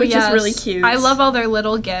gifts, which is really cute. I love all their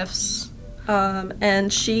little gifts.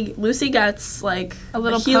 And Lucy gets, like, a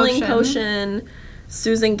little healing potion.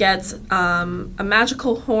 Susan gets a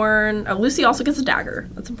magical horn. Lucy also gets a dagger.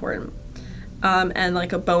 That's important. And,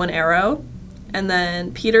 like, a bow and arrow. And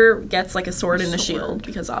then Peter gets, like, a sword and a shield,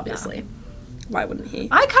 because obviously, why wouldn't he?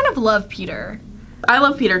 I kind of love Peter. I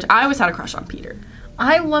love Peter. I always had a crush on Peter.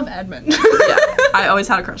 I love Edmund. Yeah, I always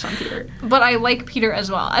had a crush on Peter. But I like Peter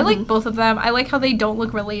as well. I like both of them. I like how they don't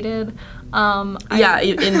look related. In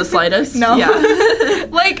the slightest. No. Yeah.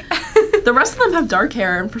 Like... The rest of them have dark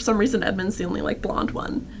hair, and for some reason Edmund's the only, like, blonde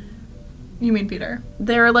one. You mean Peter?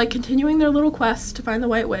 They're, like, continuing their little quest to find the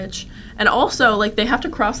White Witch. And also, like, they have to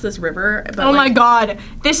cross this river. But, oh, like, my God.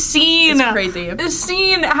 This scene. It's crazy. This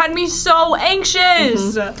scene had me so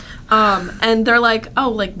anxious. And they're like, oh,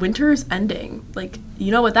 like, winter's ending. Like,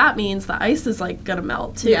 you know what that means? The ice is, like, gonna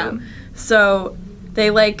melt, too. Yeah. So they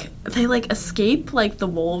escape, like, the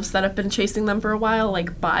wolves that have been chasing them for a while,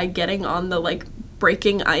 like, by getting on the, like,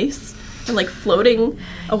 breaking ice and, like, floating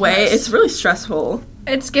away. Yes. It's really stressful.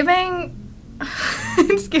 It's giving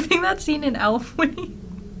that scene in Elf when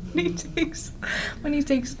he takes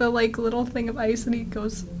the, like, little thing of ice and he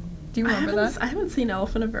goes. Do you remember that? I haven't seen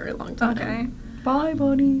Elf in a very long time. Okay. Bye,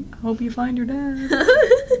 buddy. Hope you find your dad.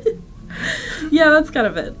 Yeah, that's kind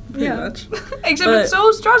of it, pretty much. Except it's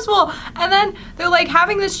so stressful. And then they're, like,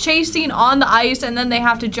 having this chase scene on the ice, and then they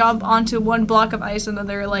have to jump onto one block of ice, and then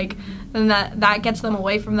they're, like, then that gets them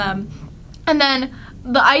away from them. And then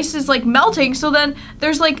the ice is, like, melting, so then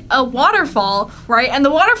there's, like, a waterfall, right? And the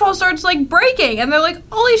waterfall starts, like, breaking, and they're like,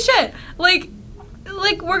 holy shit, like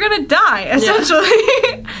we're gonna die, essentially.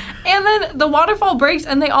 Yeah. And then the waterfall breaks,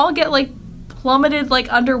 and they all get, like, plummeted,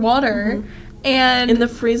 like, underwater. And in the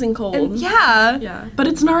freezing cold. Yeah. But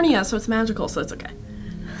it's Narnia, so it's magical, so it's okay.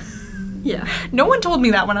 Yeah. No one told me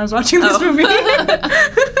that when I was watching this movie.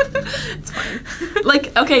 It's fine.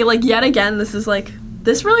 Like, okay, like, yet again, this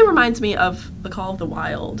really reminds me of The Call of the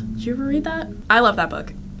Wild. Did you ever read that? I love that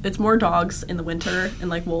book. It's more dogs in the winter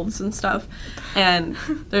and, like, wolves and stuff. And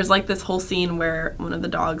there's, like, this whole scene where one of the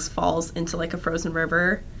dogs falls into, like, a frozen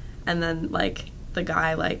river, and then, like, the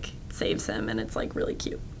guy, like, saves him, and it's, like, really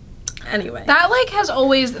cute. Anyway. That, like, has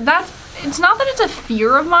always... It's not that it's a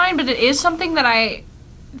fear of mine, but it is something that I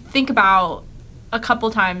think about a couple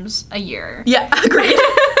times a year. Yeah, agreed.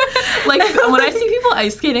 Like, when I see people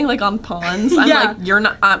ice skating, like, on ponds, I'm like, you're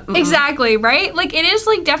not... Exactly, right? Like, it is,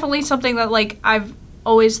 like, definitely something that, like, I've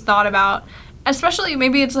always thought about. Especially,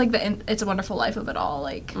 maybe it's, like, It's a Wonderful Life of it all,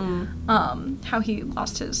 like, how he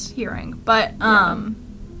lost his hearing. But,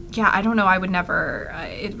 yeah, I don't know. I would never.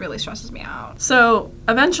 It really stresses me out. So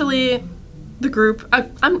eventually, the group.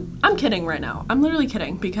 I'm kidding right now. I'm literally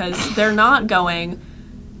kidding because they're not going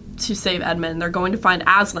to save Edmund. They're going to find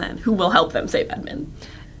Aslan, who will help them save Edmund.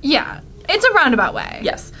 Yeah, it's a roundabout way.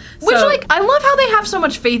 Yes. Which, like, I love how they have so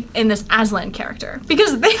much faith in this Aslan character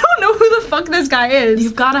because they don't know who the fuck this guy is.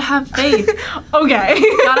 You've got to have faith. Okay.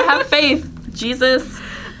 You gotta have faith. Jesus.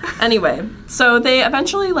 Anyway, so they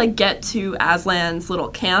eventually, like, get to Aslan's little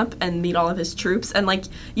camp and meet all of his troops. And, like,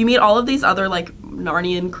 you meet all of these other, like,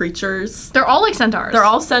 Narnian creatures. They're all, like, centaurs. They're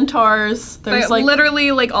all centaurs. There's, like...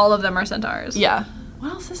 Literally, like, all of them are centaurs. Yeah.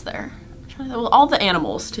 What else is there? I'm trying to... Well, all the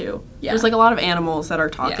animals, too. Yeah. There's, like, a lot of animals that are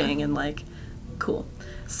talking and, like, cool.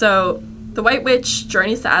 So... The White Witch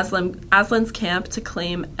journeys to Aslan's camp to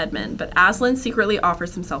claim Edmund, but Aslan secretly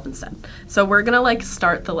offers himself instead. So we're gonna, like,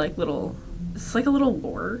 start the, like, little... It's like a little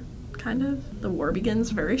war, kind of. The war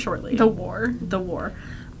begins very shortly. The war.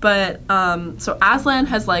 But, so Aslan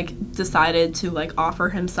has, like, decided to, like, offer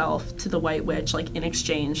himself to the White Witch, like, in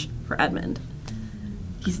exchange for Edmund.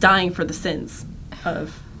 He's dying for the sins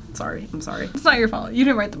of... I'm sorry. It's not your fault. You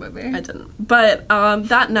didn't write the movie. I didn't. But,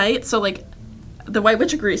 that night, so, like... The White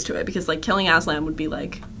Witch agrees to it because, like, killing Aslan would be,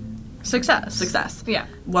 like... Success. Yeah.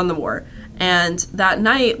 Won the war. And that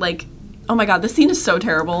night, like... Oh my god, this scene is so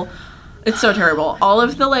terrible. It's so terrible. All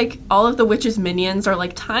of the witch's minions are,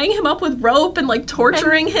 like, tying him up with rope and, like,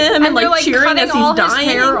 torturing him and like, cheering as he's dying.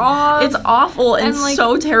 His hair off. It's awful and like,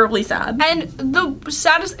 so terribly sad. And the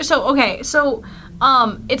saddest... it's,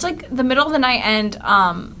 like, the middle of the night and,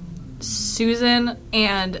 Susan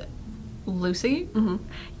and... Lucy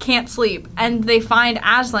can't sleep, and they find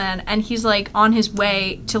Aslan, and he's like on his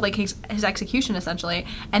way to like his execution essentially,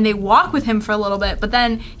 and they walk with him for a little bit, but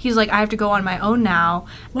then he's like, I have to go on my own now.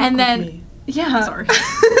 And then sorry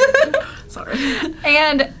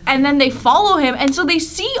and then they follow him, and so they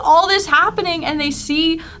see all this happening, and they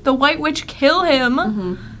see the White Witch kill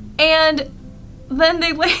him, and then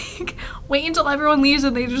they like wait until everyone leaves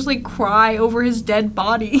and they just like cry over his dead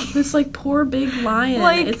body. This like poor big lion.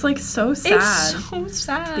 Like, it's like so sad. It's so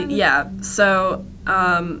sad. Yeah. So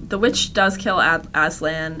the witch does kill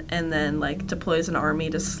Aslan and then like deploys an army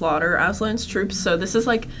to slaughter Aslan's troops. So this is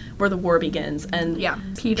like where the war begins. And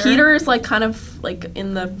Peter is like kind of like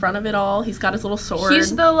in the front of it all. He's got his little sword.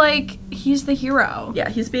 He's the hero. Yeah,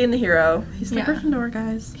 he's being the hero. He's the Gryffindor,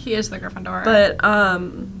 guys. He is the Gryffindor. But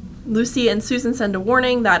Lucy and Susan send a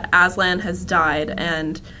warning that Aslan has died,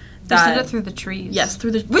 and that... They send it through the trees. Yes,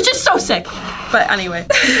 which is so sick! But anyway.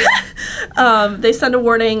 They send a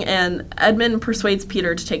warning, and Edmund persuades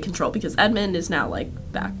Peter to take control, because Edmund is now, like,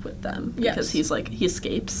 back with them. Yes. Because he's, like, he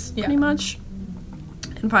escapes, pretty much,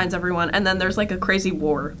 and finds everyone. And then there's, like, a crazy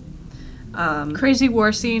war. Crazy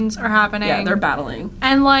war scenes are happening. Yeah, they're battling.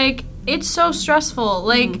 And, like, it's so stressful.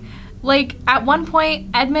 Like... Like, at one point,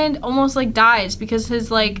 Edmund almost, like, dies because his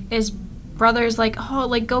brother's like, oh,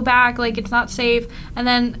 like, go back, like, it's not safe. And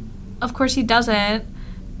then, of course, he doesn't.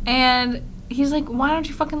 And he's like, why don't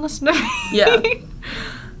you fucking listen to me? Yeah.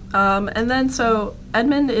 And then, so,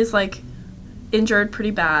 Edmund is, like, injured pretty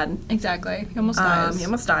bad. Exactly. He almost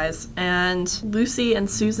dies. And Lucy and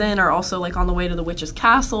Susan are also, like, on the way to the witch's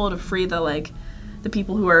castle to free the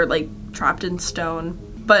people who are, like, trapped in stone.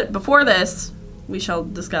 But before this, we shall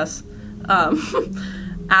discuss...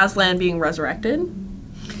 Aslan being resurrected.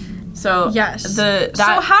 So yes. So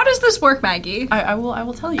how does this work, Maggie? I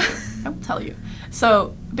will tell you. I will tell you.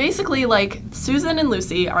 So basically, like, Susan and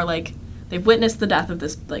Lucy are like, they've witnessed the death of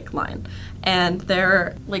this like lion, and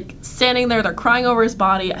they're like standing there. They're crying over his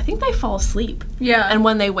body. I think they fall asleep. Yeah. And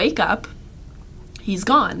when they wake up, he's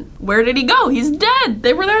gone. Where did he go? He's dead.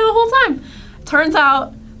 They were there the whole time. Turns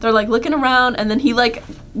out they're like looking around, and then he like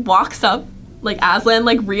walks up. Like, Aslan,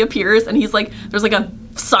 like, reappears, and he's, like, there's, like, a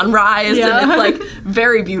sunrise, and it's, like,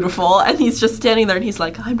 very beautiful, and he's just standing there, and he's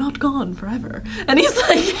like, I'm not gone forever. And he's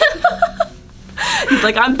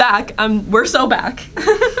like, I'm back. We're so back.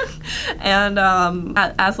 And,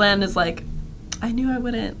 Aslan is like, I knew I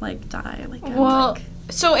wouldn't, like, die. Like,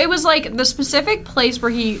 so it was, like, the specific place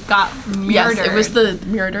where he got murdered. Yes, it was the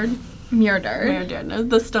murdered.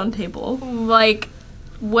 The stone table. Like,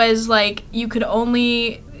 was, like, you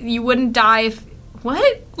wouldn't die if...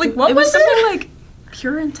 What? Like, what was something it? Like,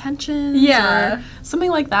 pure intentions. Yeah. Or something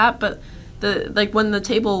like that, but when the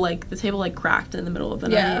table cracked in the middle of the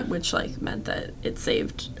night, which, like, meant that it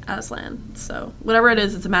saved Aslan. So, whatever it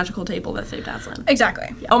is, it's a magical table that saved Aslan. Exactly.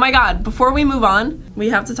 Yeah. Oh my god, before we move on, we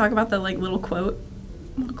have to talk about the, like, little quote.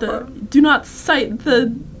 Do not cite the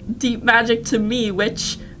deep magic to me,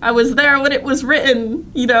 which I was there when it was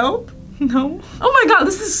written, you know? No. Oh my god,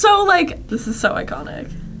 this is so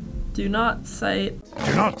iconic. Do not cite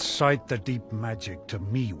the deep magic to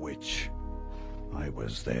me, witch. I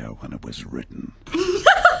was there when it was written.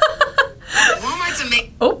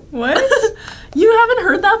 Oh, what? You haven't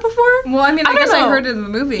heard that before? Well, I mean, I guess I heard it in the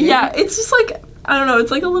movie. Yeah, it's just like, I don't know,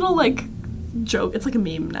 it's like a little, like, joke. It's like a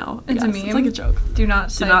meme now. It's a meme? It's like a joke. Do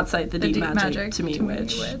not cite the deep magic to me,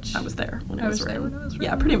 witch. I was there when it was written.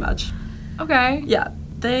 Yeah, pretty much. Okay. Yeah.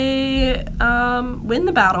 they win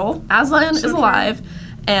the battle. Aslan is alive,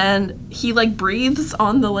 and he like breathes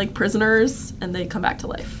on the like prisoners, and they come back to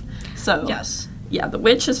life. So Yes. yeah, the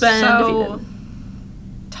witch has been defeated.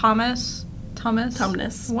 Thomas,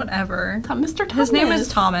 Tumnus. whatever. Mr. Tumnus. His name is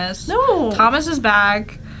Thomas. No. Thomas is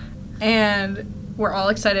back, and we're all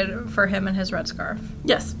excited for him and his red scarf.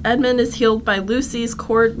 Yes. Edmund is healed by Lucy's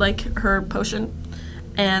cord, like her potion.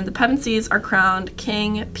 And the Pevensies are crowned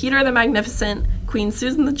King Peter the Magnificent, Queen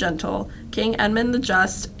Susan the Gentle, King Edmund the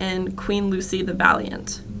Just, and Queen Lucy the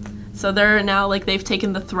Valiant. So they're now, like, they've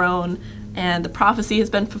taken the throne, and the prophecy has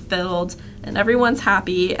been fulfilled, and everyone's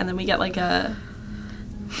happy, and then we get, like a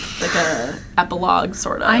epilogue,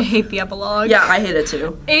 sort of. I hate the epilogue. Yeah, I hate it,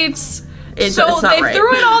 too. It's not they right.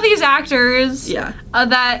 threw in all these actors Yeah.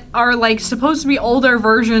 that are, like, supposed to be older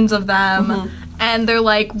versions of them, and they're,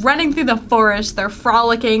 like, running through the forest, they're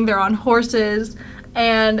frolicking, they're on horses,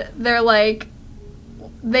 and they're, like,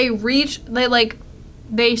 they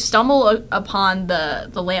stumble upon the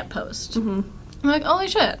lamppost. I'm like, holy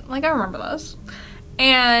shit, like, I remember this.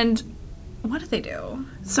 And what did they do?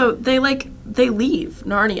 So they leave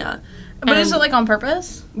Narnia. But is it, like, on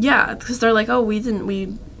purpose? Yeah, because they're like, oh,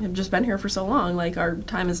 we have just been here for so long, like, our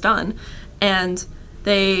time is done. And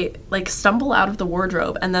they, like, stumble out of the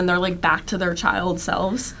wardrobe, and then they're, like, back to their child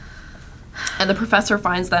selves. And the professor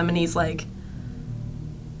finds them, and he's like,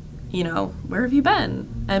 you know, where have you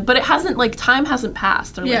been? But it hasn't, like, time hasn't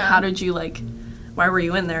passed. They're like, how did you, like, why were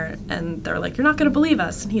you in there? And they're like, you're not going to believe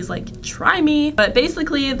us. And he's like, try me. But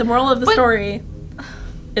basically, the moral of the story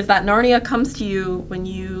is that Narnia comes to you when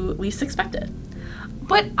you least expect it.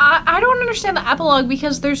 But I don't understand the epilogue,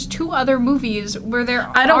 because there's 2 other movies where there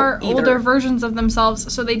are older versions of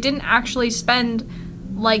themselves, so they didn't actually spend,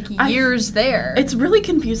 like, years there. It's really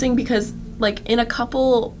confusing because, like, in a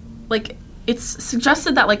couple, like, it's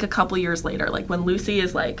suggested that, like, a couple years later, like, when Lucy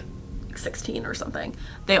is, like, 16 or something,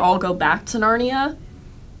 they all go back to Narnia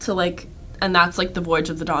to, like, and that's, like, the Voyage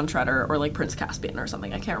of the Dawn Treader or, like, Prince Caspian or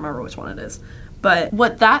something. I can't remember which one it is. But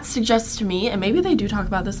what that suggests to me, and maybe they do talk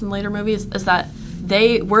about this in later movies, is that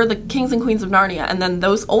they were the kings and queens of Narnia, and then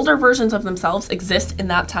those older versions of themselves exist in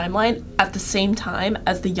that timeline at the same time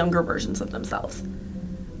as the younger versions of themselves.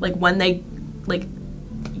 Like, when they, like,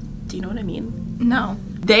 do you know what I mean? No.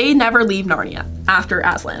 They never leave Narnia after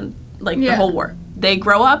Aslan, like, the whole war. They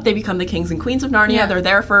grow up, they become the kings and queens of Narnia, they're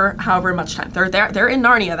there for however much time. They're in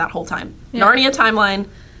Narnia that whole time. Yeah. Narnia timeline,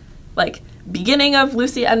 like, beginning of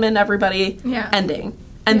Lucy, Edmund, everybody, ending.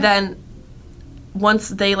 And then once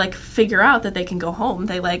they, like, figure out that they can go home,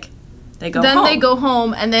 they go home. Then they go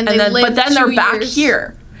home, and then live but then 2 they're years. back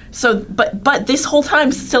here. So, but this whole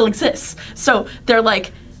time still exists. So they're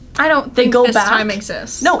like, I don't think this time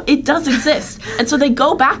exists. No, it does exist. And so they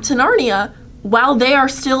go back to Narnia while they are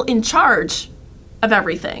still in charge of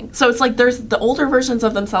everything. So it's like there's the older versions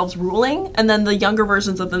of themselves ruling, and then the younger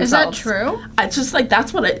versions of themselves. Is that true? It's just like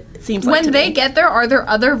that's what it seems like. When they get there, are there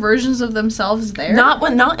other versions of themselves there?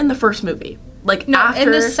 Not in the first movie. Like, no, after,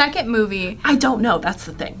 in the second movie. I don't know. That's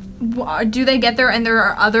the thing. Do they get there and there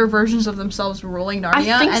are other versions of themselves ruling Narnia?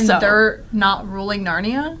 I think so. And they're not ruling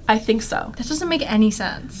Narnia? I think so. That doesn't make any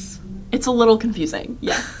sense. It's a little confusing,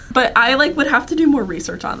 yeah. But I, like, would have to do more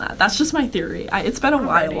research on that. That's just my theory. It's been a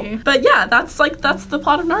while. But yeah, that's the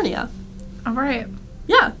plot of Narnia. All right.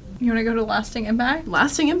 Yeah. You want to go to Lasting Impact?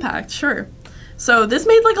 Lasting Impact, sure. So this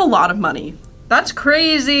made, like, a lot of money. That's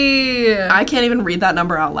crazy. I can't even read that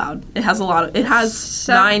number out loud. It has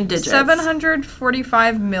 9 digits.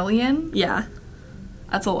 745 million? Yeah.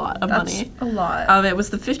 That's a lot of money. That's a lot. It was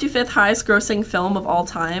the 55th highest grossing film of all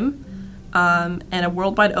time. And a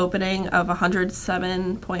worldwide opening of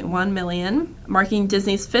 107.1 million, marking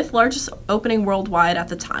Disney's 5th largest opening worldwide at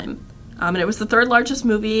the time. And it was the 3rd largest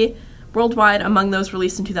movie worldwide among those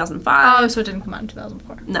released in 2005. Oh, so it didn't come out in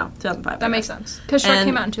 2004. No, 2005. That makes sense. Because Shrek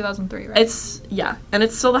came out in 2003, right? And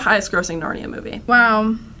it's still the highest grossing Narnia movie.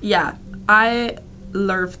 Wow. Yeah, I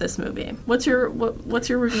love this movie. What's your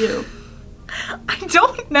review? I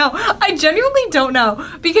don't know. I genuinely don't know,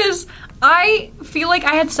 because I feel like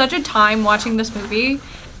I had such a time watching this movie,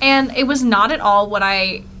 and it was not at all what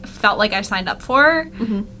I felt like I signed up for.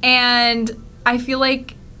 And I feel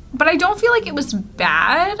like, but I don't feel like it was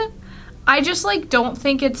bad. I just, like, don't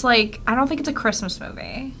think it's, like, I don't think it's a Christmas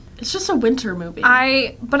movie. It's just a winter movie.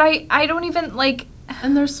 I don't even, like...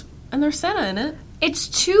 And there's Santa in it. It's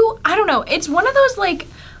too, I don't know, it's one of those, like,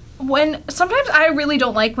 when, sometimes I really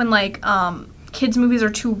don't like when, like, kids' movies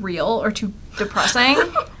are too real or too depressing.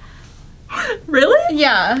 Really?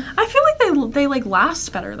 Yeah. I feel like they like,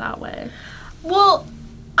 last better that way. Well,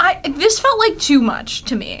 This felt like too much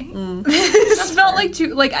to me. This felt like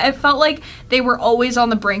too, like, I felt like they were always on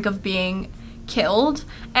the brink of being killed,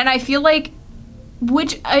 and I feel like,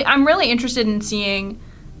 I'm really interested in seeing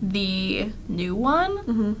the new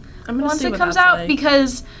one once it comes out,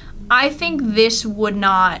 because I think this would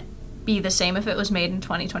not be the same if it was made in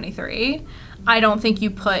 2023. I don't think you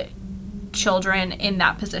put children in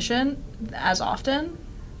that position as often.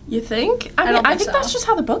 You think? I think that's just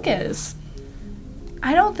how the book is.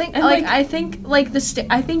 I don't think, like, I think, like,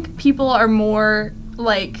 I think people are more,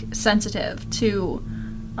 like, sensitive to,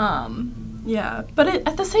 Yeah, but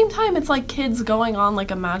at the same time, it's like kids going on,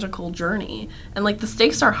 like, a magical journey. And, like, the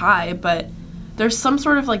stakes are high, but there's some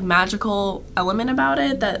sort of, like, magical element about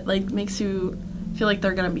it that, like, makes you feel like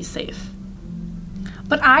they're gonna be safe.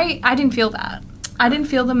 But I didn't feel that. I didn't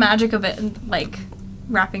feel the magic of it, like,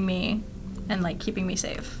 wrapping me and, like, keeping me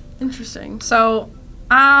safe. Interesting. So,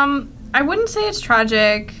 I wouldn't say it's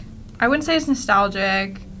tragic. I wouldn't say it's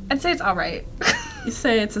nostalgic. I'd say it's alright. You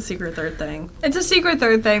say it's a secret third thing. It's a secret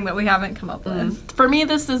third thing that we haven't come up with. For me,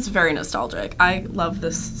 this is very nostalgic. I love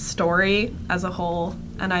this story as a whole,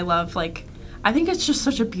 and I love, like, I think it's just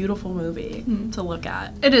such a beautiful movie to look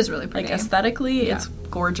at. It is really pretty. Like, aesthetically, it's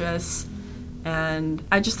gorgeous, and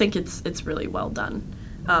I just think it's really well done.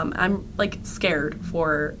 I'm, like, scared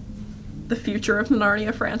for the future of the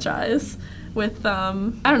Narnia franchise with, I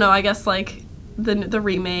don't know, I guess, like, the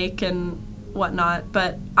remake and whatnot,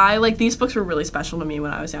 but these books were really special to me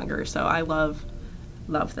when I was younger, so I love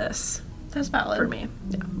this. That's valid. For me.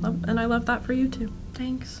 Yeah, and I love that for you, too.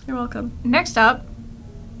 Thanks. You're welcome. Next up,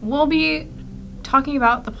 we'll be talking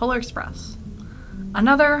about The Polar Express.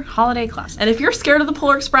 Another holiday classic. And if you're scared of The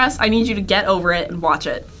Polar Express, I need you to get over it and watch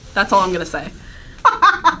it. That's all I'm gonna say.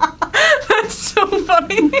 That's so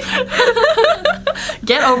funny.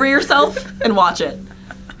 Get over yourself and watch it.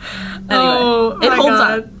 Anyway, it holds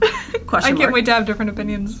up. I can't wait to have different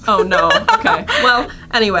opinions. Oh, no. Okay. Well,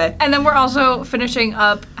 anyway. And then we're also finishing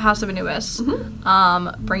up House of Anubis,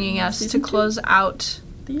 bringing us to close out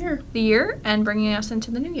the year and bringing us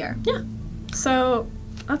into the new year. Yeah. So,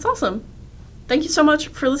 that's awesome. Thank you so much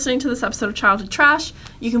for listening to this episode of Childhood Trash.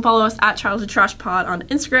 You can follow us at Childhood Trash Pod on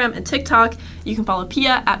Instagram and TikTok. You can follow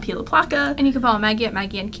Pia at Pia La Placa. And you can follow Maggie at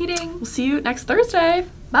Maggie and Keating. We'll see you next Thursday.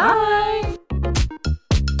 Bye.